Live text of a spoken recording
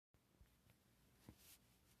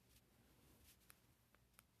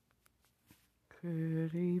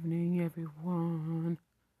Good evening, everyone.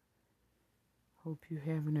 Hope you're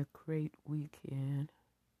having a great weekend.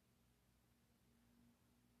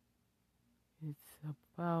 It's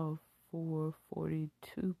about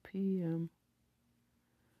 4:42 p.m.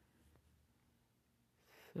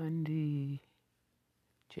 Sunday,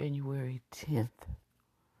 January 10th,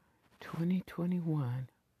 2021.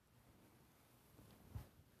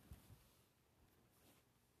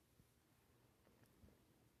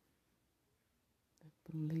 I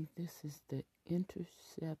believe this is the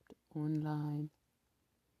Intercept online,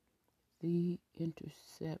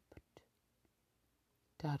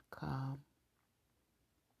 theintercept.com.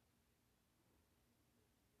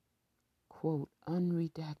 Quote,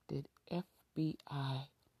 Unredacted FBI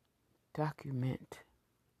document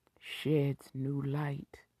sheds new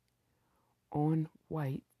light on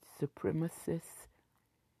white supremacist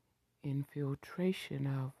infiltration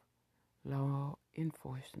of law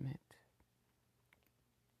enforcement.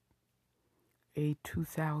 A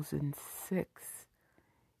 2006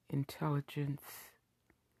 intelligence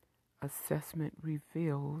assessment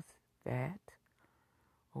reveals that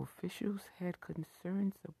officials had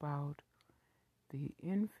concerns about the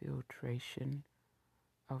infiltration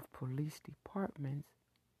of police departments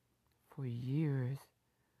for years,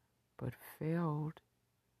 but failed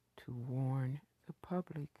to warn the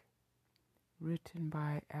public. Written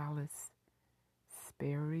by Alice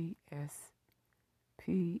Speri, Speri,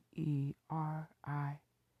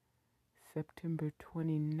 September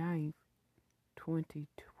 29th,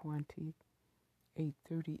 2020,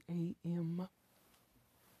 8:30 a.m.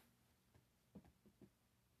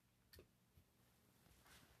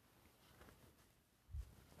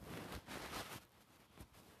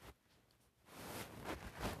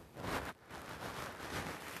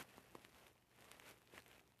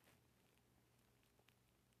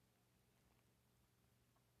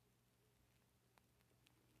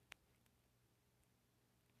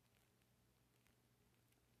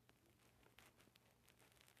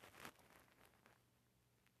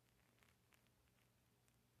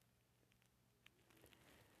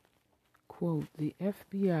 Quote, the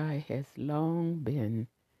FBI has long been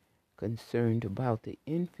concerned about the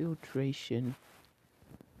infiltration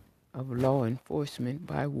of law enforcement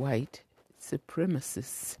by white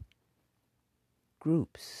supremacist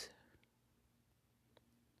groups.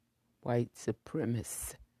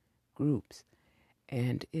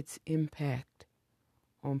 And its impact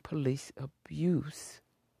on police abuse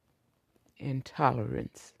and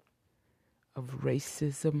tolerance of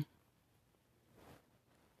racism.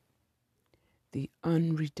 The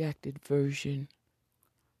unredacted version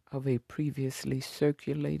of a previously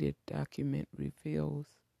circulated document reveals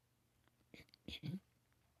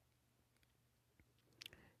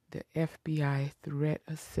the FBI threat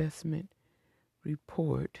assessment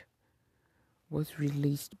report was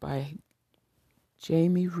released by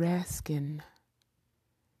Jamie Raskin,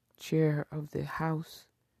 chair of the House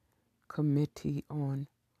Committee on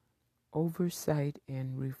Oversight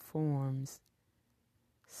and Reform's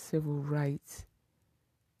Civil Rights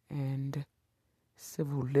and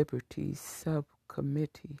Civil Liberties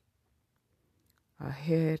Subcommittee,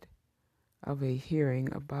 ahead of a hearing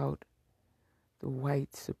about the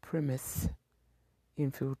white supremacist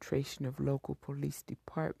infiltration of local police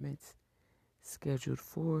departments scheduled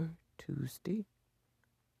for Tuesday.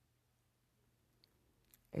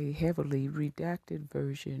 A heavily redacted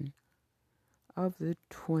version of the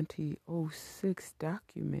 2006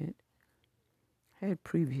 document had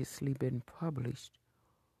previously been published,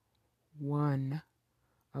 one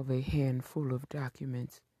of a handful of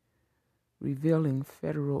documents revealing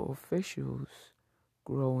federal officials'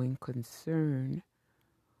 growing concern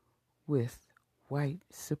with white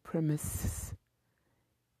supremacists'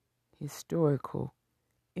 historical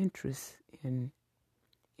interest in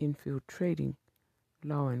infiltrating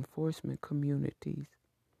law enforcement communities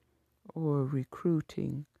or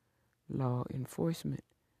recruiting law enforcement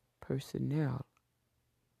personnel.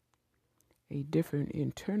 A different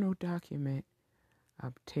internal document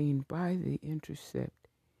obtained by The Intercept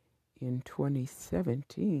in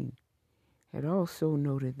 2017 had also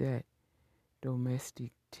noted that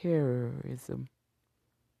domestic terrorism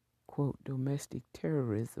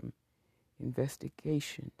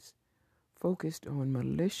investigations focused on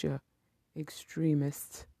militia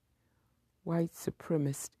extremists, white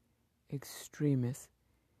supremacist extremists,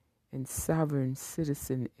 and sovereign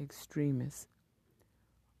citizen extremists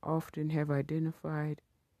often have identified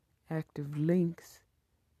active links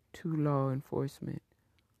to law enforcement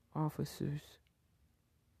officers.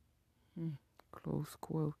 Close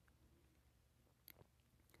quote.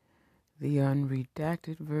 The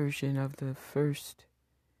unredacted version of the first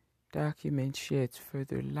document sheds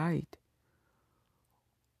further light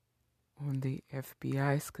on the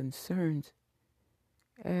FBI's concerns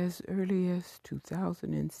as early as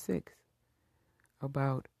 2006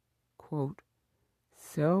 about, quote,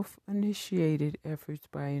 self-initiated efforts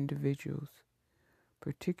by individuals,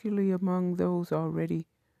 particularly among those already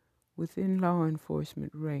within law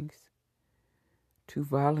enforcement ranks, to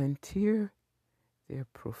volunteer their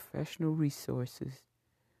professional resources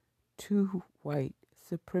to white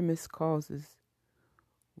supremacist causes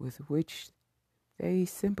with which they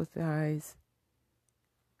sympathize,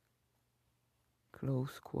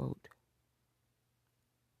 close quote.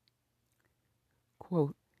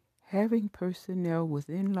 Quote, having personnel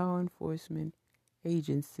within law enforcement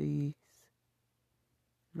agencies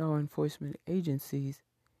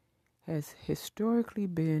has historically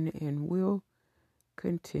been and will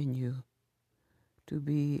continue to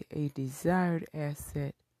be a desired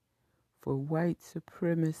asset for white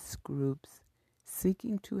supremacist groups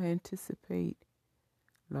seeking to anticipate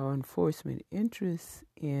law enforcement interests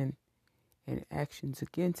in and actions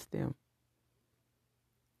against them,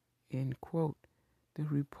 end quote. The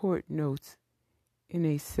report notes in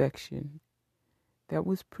a section that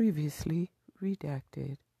was previously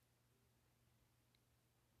redacted.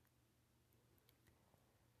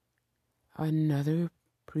 Another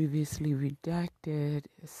previously redacted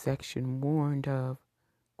section warned of,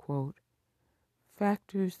 quote,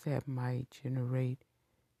 factors that might generate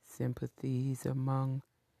sympathies among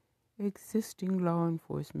existing law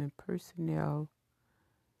enforcement personnel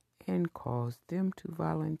and cause them to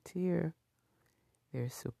volunteer their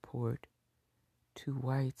support to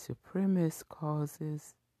white supremacist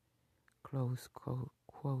causes, close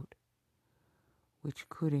quote, which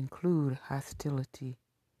could include hostility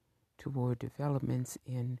toward developments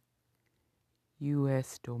in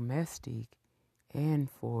U.S. domestic and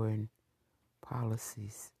foreign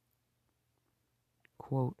policies,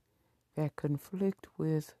 quote, that conflict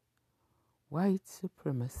with white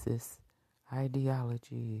supremacist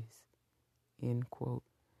ideologies, end quote.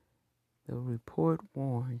 The report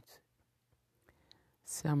warns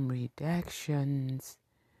some redactions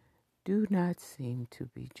do not seem to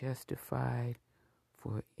be justified.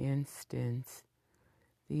 For instance,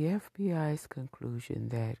 the FBI's conclusion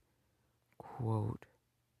that, quote,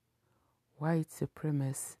 white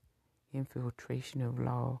supremacist infiltration of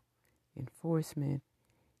law enforcement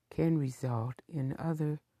can result in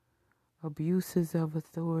other abuses of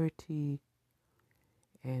authority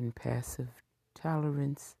and passive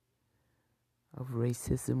tolerance of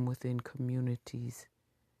racism within communities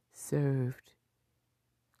served,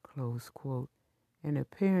 close quote, an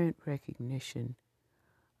apparent recognition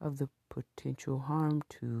of the potential harm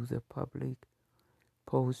to the public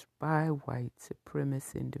posed by white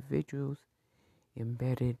supremacist individuals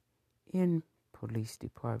embedded in police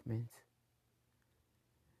departments.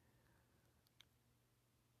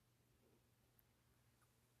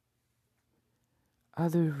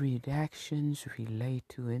 Other redactions relate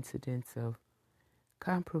to incidents of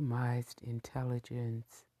compromised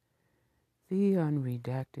intelligence. The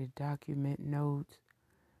unredacted document notes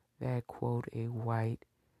that, quote, a white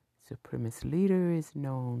supremacist leader is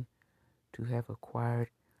known to have acquired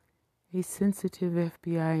a sensitive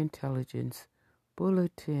FBI intelligence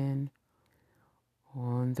bulletin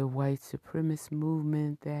on the white supremacist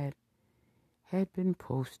movement that had been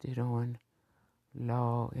posted on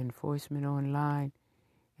law enforcement online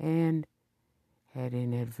and had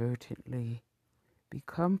inadvertently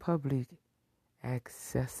become public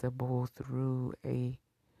accessible through a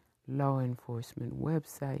law enforcement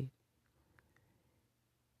website.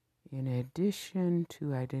 In addition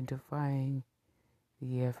to identifying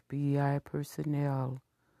the FBI personnel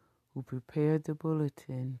who prepared the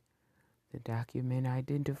bulletin, the document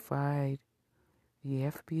identified the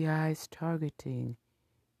FBI's targeting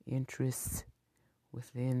interests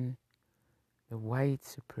within the white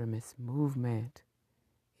supremacist movement,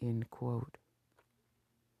 end quote.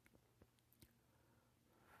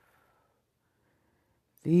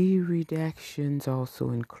 The redactions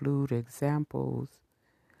also include examples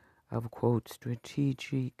of, quote,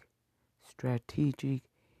 strategic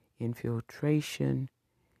infiltration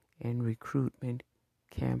and recruitment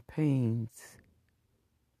campaigns,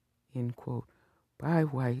 end quote, by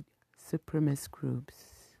white supremacist groups.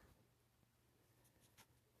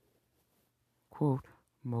 Quote,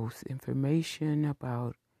 most information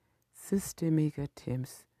about systemic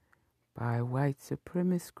attempts by white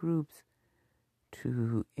supremacist groups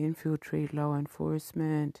to infiltrate law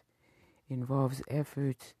enforcement involves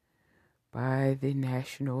efforts by the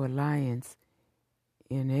National Alliance,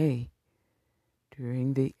 NA,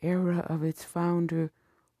 during the era of its founder,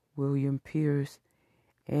 William Pierce,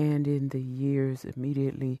 and in the years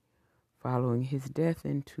immediately following his death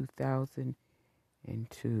in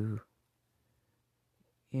 2002.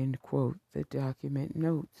 End quote. The document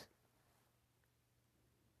notes.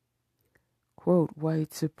 Quote,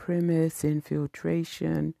 white supremacist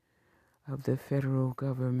infiltration of the federal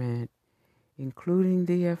government, including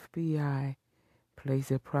the FBI,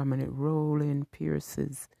 plays a prominent role in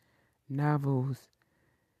Pierce's novels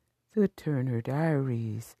The Turner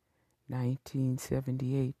Diaries,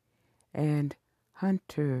 1978, and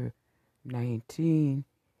Hunter,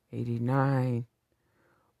 1989,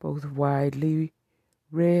 both widely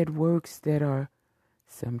read works that are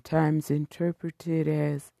sometimes interpreted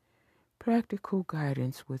as practical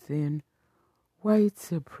guidance within white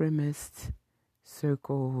supremacist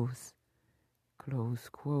circles. Close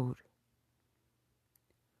quote.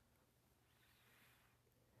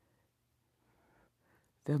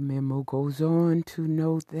 The memo goes on to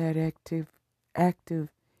note that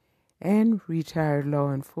active and retired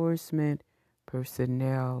law enforcement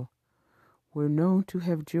personnel were known to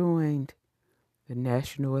have joined the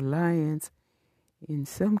National Alliance, in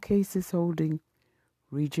some cases holding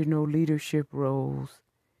regional leadership roles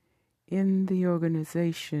in the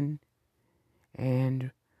organization,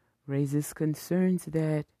 and raises concerns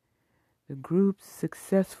that the group's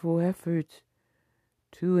successful efforts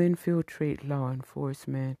to infiltrate law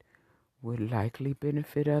enforcement would likely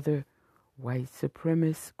benefit other white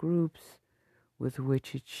supremacist groups with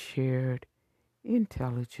which it shared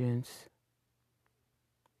intelligence.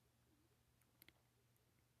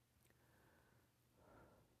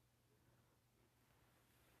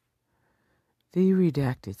 The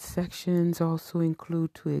redacted sections also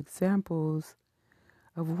include 2 examples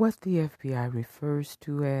of what the FBI refers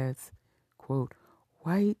to as, quote,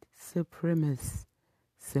 white supremacist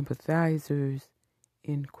sympathizers,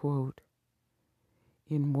 end quote.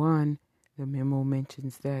 In one, the memo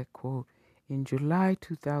mentions that, quote, in July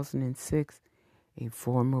 2006, a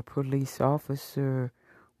former police officer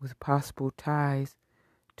with possible ties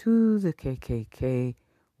to the KKK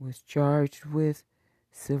was charged with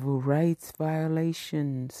civil rights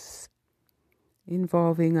violations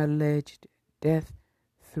involving alleged death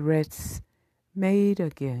threats made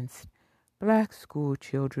against black school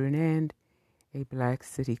children and a black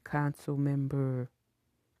city council member,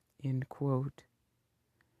 end quote.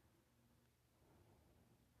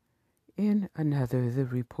 In another, the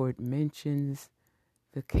report mentions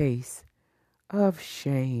the case of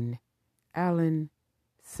Shane Allen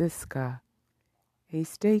Siska, a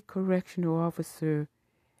state correctional officer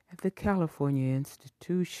at the California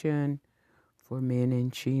Institution for Men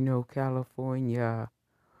in Chino, California,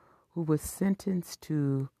 who was sentenced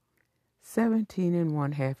to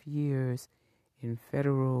 17.5 years in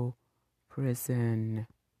federal prison.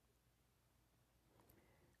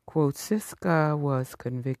 Quote, Siska was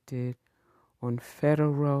convicted on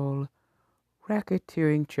federal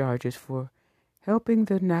racketeering charges for helping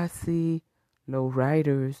the Nazi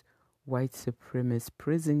lowriders white supremacist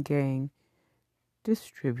prison gang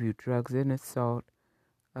distribute drugs and assault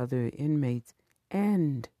other inmates,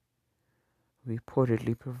 and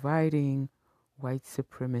reportedly providing white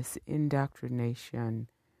supremacist indoctrination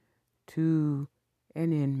to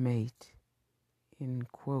an inmate,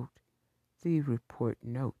 end quote. The report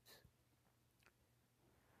notes.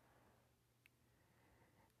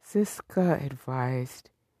 Siska advised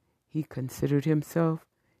he considered himself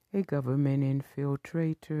a government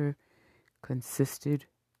infiltrator consistent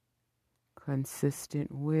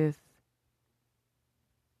with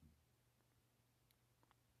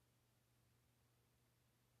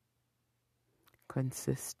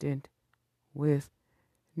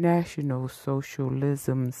National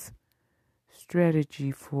Socialism's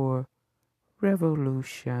strategy for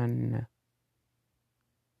revolution,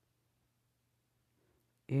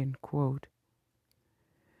 end quote.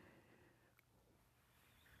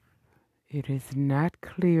 It is not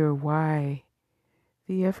clear why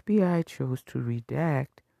the FBI chose to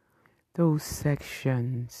redact those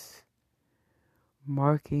sections.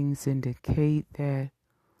 Markings indicate that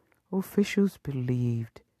officials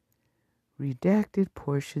believed redacted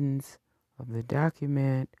portions of the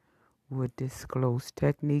document would disclose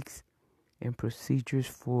techniques and procedures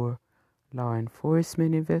for law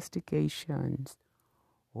enforcement investigations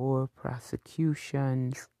or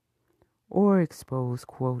prosecutions, or expose,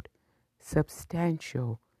 quote,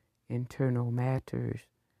 substantial internal matters,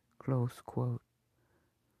 close quote.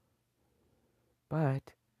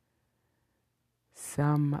 But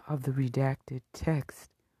some of the redacted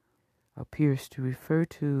text appears to refer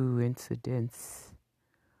to incidents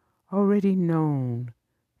already known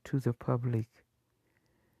to the public.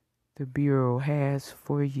 The Bureau has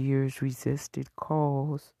for years resisted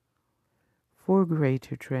calls for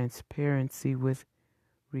greater transparency with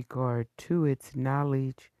regard to its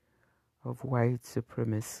knowledge of white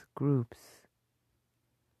supremacist groups.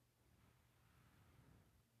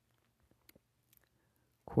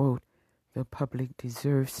 Quote, the public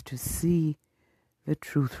deserves to see the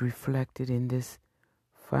truth reflected in this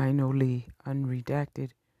finally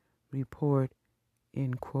unredacted report,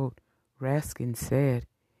 end quote, Raskin said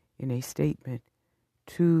in a statement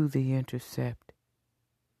to The Intercept.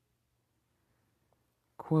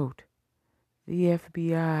 Quote, the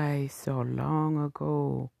FBI saw long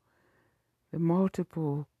ago the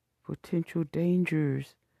multiple potential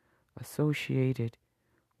dangers associated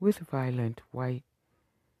with violent white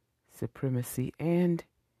supremacy and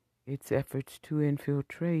its efforts to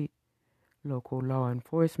infiltrate local law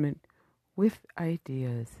enforcement with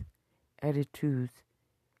ideas, attitudes,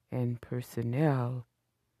 and personnel,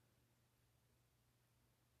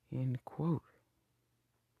 end quote.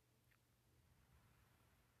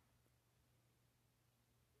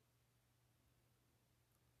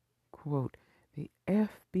 Quote, the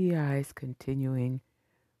FBI's continuing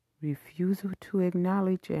refusal to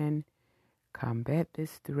acknowledge and combat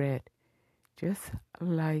this threat, just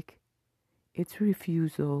like its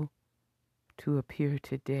refusal to appear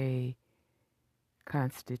today,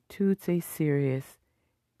 constitutes a serious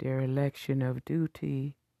dereliction of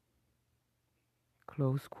duty,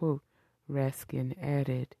 close quote, Raskin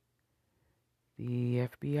added. The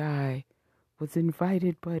FBI was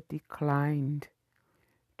invited but declined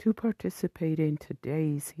to participate in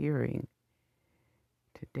today's hearing.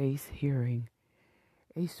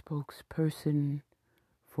 A spokesperson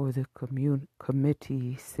for the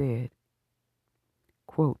committee said,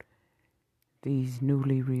 quote, these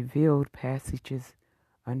newly revealed passages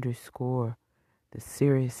underscore the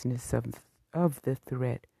seriousness of the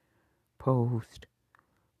threat posed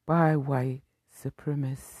by white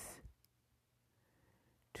supremacists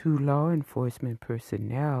to law enforcement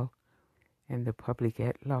personnel and the public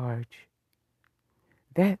at large,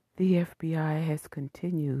 that the FBI has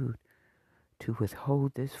continued to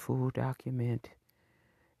withhold this full document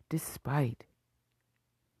despite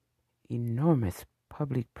enormous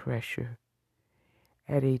public pressure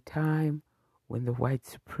at a time when the white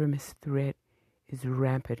supremacist threat is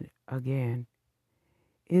rampant again,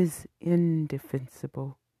 is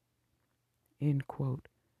indefensible, end quote.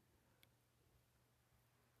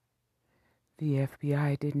 The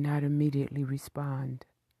FBI did not immediately respond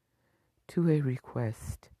to a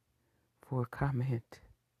request for comment.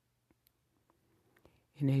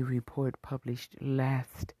 In a report published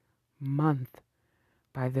last month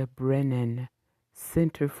by the Brennan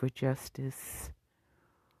Center for Justice,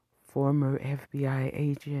 former FBI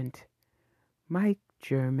agent Mike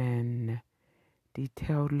German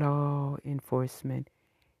detailed law enforcement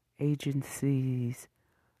agencies'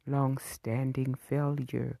 long-standing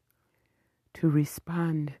failure to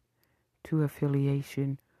respond to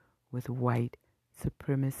affiliation with white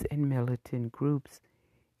supremacist and militant groups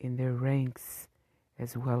in their ranks,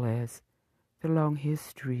 as well as the long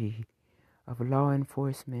history of law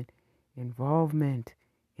enforcement involvement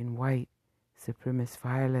in white supremacist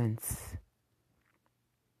violence.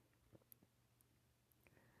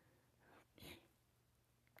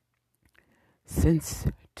 Since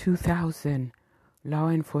 2000, law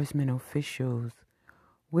enforcement officials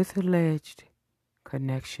with alleged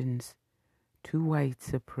connections to white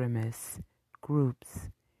supremacist groups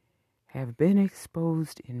have been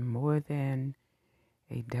exposed in more than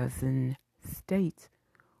a dozen states,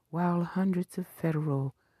 while hundreds of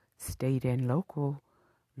federal, state, and local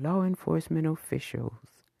law enforcement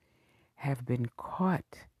officials have been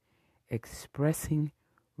caught expressing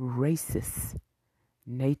racist,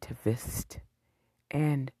 nativist,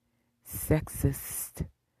 and sexist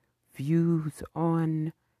views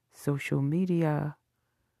on social media,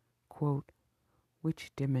 quote,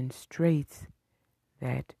 which demonstrates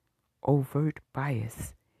that overt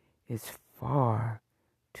bias is far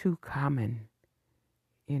too common,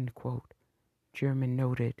 end quote, German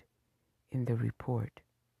noted in the report.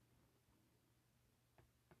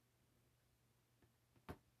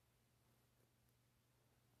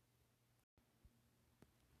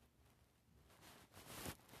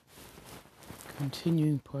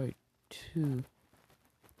 Continuing part 2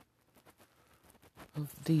 of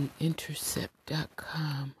the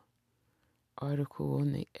Intercept.com article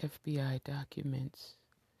on the FBI documents.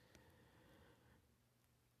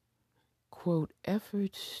 Quote,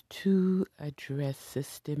 efforts to address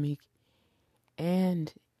systemic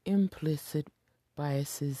and implicit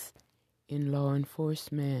biases in law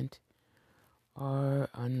enforcement are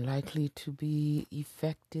unlikely to be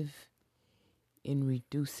effective in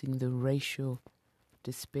reducing the racial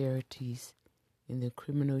disparities in the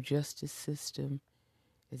criminal justice system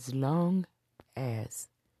as long as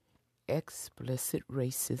explicit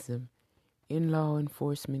racism in law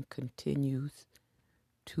enforcement continues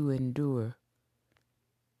to endure.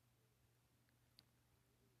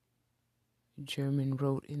 German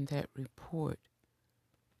wrote in that report,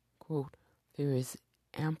 quote, there is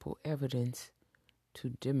ample evidence to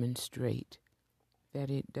demonstrate that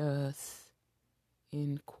it does,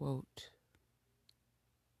 end quote.